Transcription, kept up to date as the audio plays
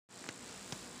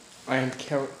I am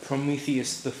Count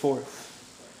Prometheus IV.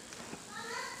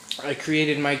 I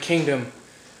created my kingdom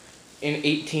in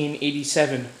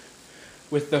 1887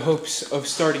 with the hopes of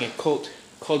starting a cult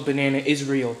called Banana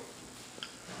Israel.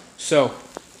 So,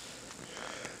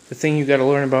 the thing you gotta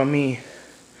learn about me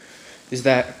is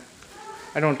that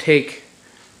I don't take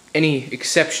any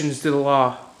exceptions to the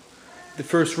law. The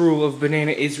first rule of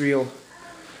Banana Israel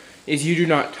is you do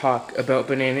not talk about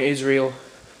Banana Israel.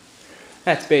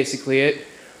 That's basically it.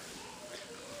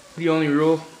 The only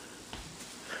rule?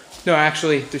 No,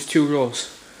 actually, there's two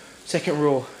rules. Second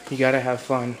rule, you gotta have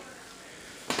fun.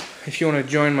 If you wanna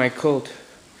join my cult,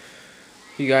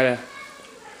 what you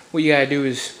gotta do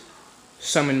is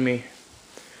summon me.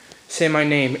 Say my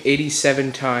name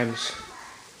 87 times,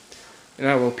 and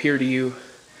I will appear to you,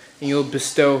 and you'll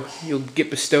get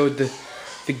bestowed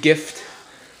the gift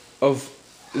of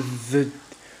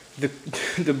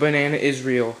the Banana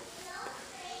Israel.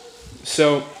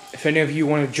 So, if any of you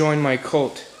want to join my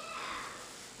cult,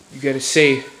 you gotta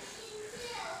say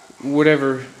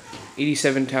whatever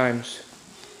 87 times.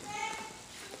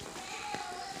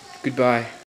 Goodbye.